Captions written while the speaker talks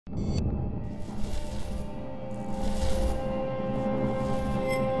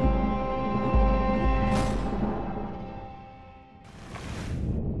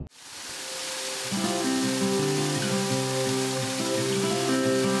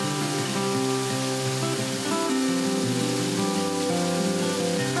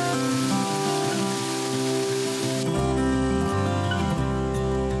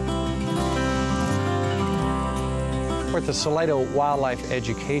at the Salato Wildlife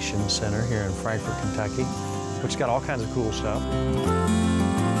Education Center here in Frankfort, Kentucky, which got all kinds of cool stuff.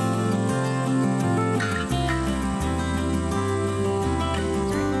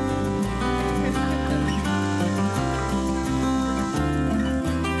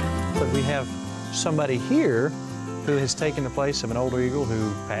 But we have somebody here who has taken the place of an older eagle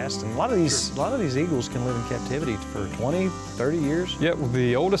who passed. And a lot of these eagles can live in captivity for 20, 30 years. Yeah, well,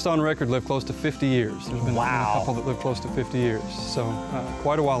 the oldest on record lived close to 50 years. There's been a couple that lived close to 50 years. So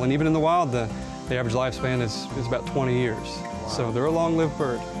quite a while. And even in the wild, the average lifespan is about 20 years. Wow. So they're a long-lived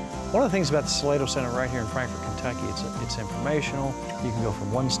bird. One of the things about the Salato Center right here in Frankfort, Kentucky, it's informational. You can go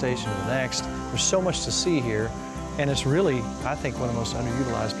from one station to the next. There's so much to see here. And it's really, I think, one of the most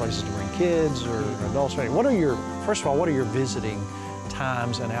underutilized places to bring kids or adults. First of all, what are your visiting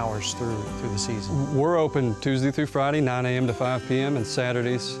times and hours through the season? We're open Tuesday through Friday, 9 a.m. to 5 p.m., and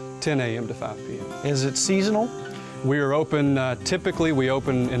Saturdays, 10 a.m. to 5 p.m. Is it seasonal? We are open, typically we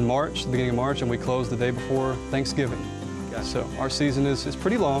open in March, the beginning of March, and we close the day before Thanksgiving. Gotcha. So our season is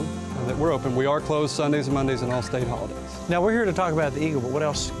pretty long that we're open. We are closed Sundays and Mondays and all state holidays. Now, we're here to talk about the eagle, but what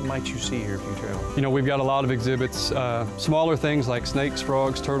else might you see here if you travel? You know, we've got a lot of exhibits, smaller things like snakes,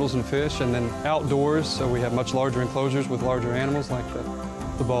 frogs, turtles, and fish, and then outdoors, so we have much larger enclosures with larger animals like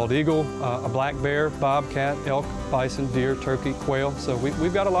the bald eagle, a black bear, bobcat, elk, bison, deer, turkey, quail, so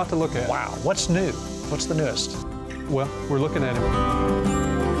we've got a lot to look at. Wow, what's new? What's the newest? Well, we're looking at him.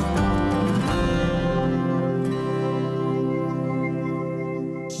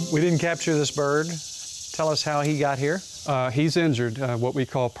 We didn't capture this bird. Tell us how he got here. He's injured, what we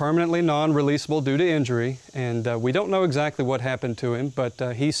call permanently non-releasable due to injury, and we don't know exactly what happened to him,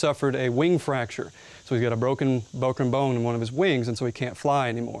 but he suffered a wing fracture. So he's got a broken bone in one of his wings, and so he can't fly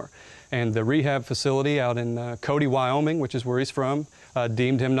anymore. And the rehab facility out in Cody, Wyoming, which is where he's from,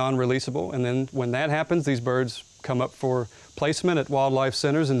 deemed him non-releasable. And then when that happens, these birds come up for placement at wildlife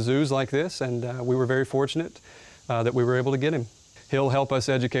centers and zoos like this, and we were very fortunate that we were able to get him. He'll help us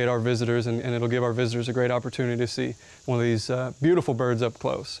educate our visitors, and it'll give our visitors a great opportunity to see one of these beautiful birds up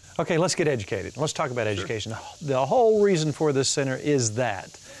close. Okay, let's get educated. Let's talk about education. The whole reason for this center is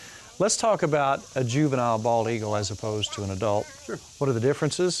that. Let's talk about a juvenile bald eagle as opposed to an adult. Sure. What are the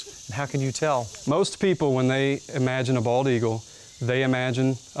differences, and how can you tell? Most people, when they imagine a bald eagle, they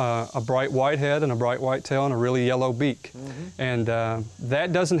imagine a bright white head and a bright white tail and a really yellow beak. Mm-hmm. And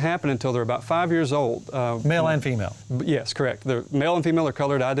that doesn't happen until they're about 5 years old. Male and female? Yes, correct. The male and female are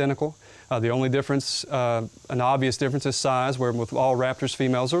colored identical. The only difference, an obvious difference, is size, where with all raptors,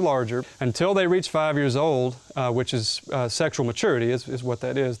 females are larger. Until they reach 5 years old, which is sexual maturity is what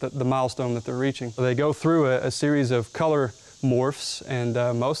that is, the milestone that they're reaching. They go through a series of color morphs, and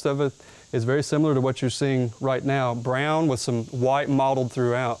most of it is very similar to what you're seeing right now, brown with some white mottled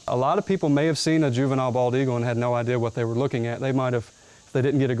throughout. A lot of people may have seen a juvenile bald eagle and had no idea what they were looking at. They might have, if they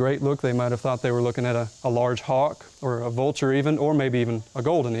didn't get a great look, they might have thought they were looking at a large hawk or a vulture even, or maybe even a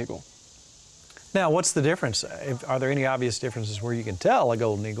golden eagle. Now, what's the difference? Are there any obvious differences where you can tell a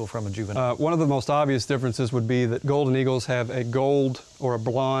golden eagle from a juvenile? One of the most obvious differences would be that golden eagles have a gold or a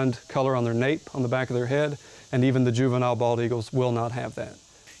blonde color on their nape, on the back of their head, and even the juvenile bald eagles will not have that.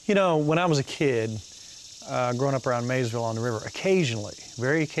 You know, when I was a kid, growing up around Maysville on the river, occasionally,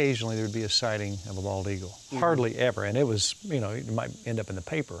 very occasionally, there would be a sighting of a bald eagle. Mm-hmm. Hardly ever, and it was, you know, it might end up in the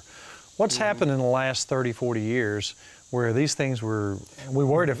paper. What's happened in the last 30, 40 years where these things were, we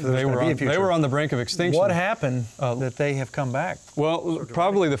worried if there was going to be a future? They were on the brink of extinction. What happened that they have come back? Well,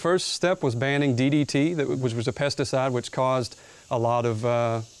 probably the first step was banning DDT, which was a pesticide which caused a lot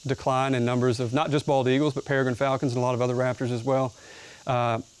of decline in numbers of not just bald eagles, but peregrine falcons and a lot of other raptors as well.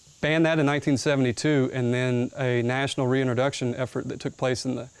 Banned that in 1972, and then a national reintroduction effort that took place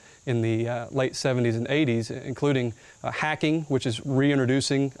in the late 70s and 80s, including hacking, which is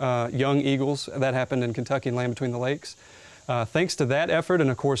reintroducing young eagles. That happened in Kentucky and Land Between the Lakes. Thanks to that effort and,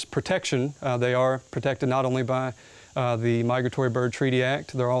 of course, protection, they are protected not only by the Migratory Bird Treaty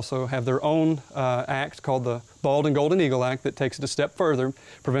Act, they also have their own act called the Bald and Golden Eagle Act that takes it a step further,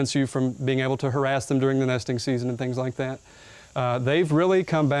 prevents you from being able to harass them during the nesting season and things like that. They've really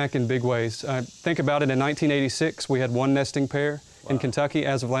come back in big ways. Think about it, in 1986, we had one nesting pair. Wow. In Kentucky.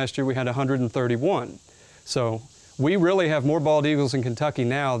 As of last year, we had 131. So we really have more bald eagles in Kentucky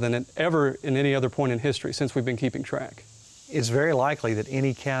now than ever in any other point in history since we've been keeping track. It's very likely that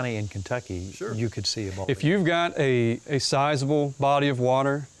any county in Kentucky, you could see a bald eagle. If you've got a sizable body of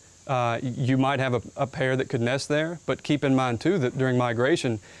water, you might have a pair that could nest there, but keep in mind too that during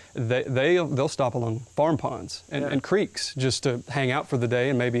migration, they'll stop along farm ponds and creeks just to hang out for the day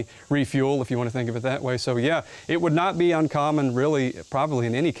and maybe refuel, if you want to think of it that way. So yeah, it would not be uncommon really, probably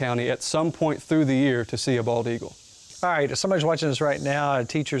in any county at some point through the year to see a bald eagle. All right, somebody's watching this right now, a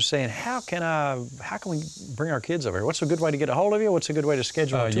teacher's saying, how can we bring our kids over here? What's a good way to get a hold of you? What's a good way to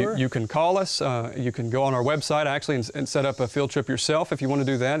schedule a tour? You can call us. You can go on our website actually and set up a field trip yourself if you want to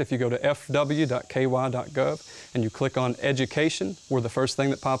do that. If you go to fw.ky.gov and you click on education, we're the first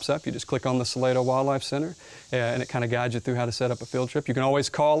thing that pops up. You just click on the Salato Wildlife Center and it kind of guides you through how to set up a field trip. You can always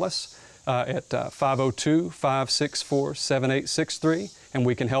call us at 502-564-7863 and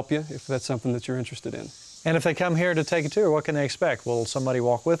we can help you if that's something that you're interested in. And if they come here to take a tour, what can they expect? Will somebody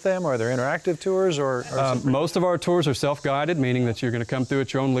walk with them? Are there interactive tours? Most of our tours are self-guided, meaning that you're going to come through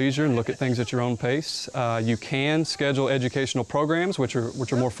at your own leisure and look at things at your own pace. You can schedule educational programs, which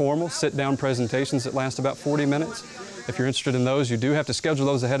are more formal, sit-down presentations that last about 40 minutes. If you're interested in those, you do have to schedule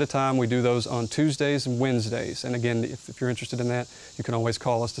those ahead of time. We do those on Tuesdays and Wednesdays. And again, if you're interested in that, you can always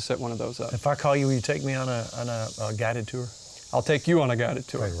call us to set one of those up. If I call you, will you take me on a guided tour? I'll take you on a guided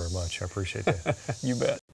tour. Thank you very much. I appreciate that. You bet.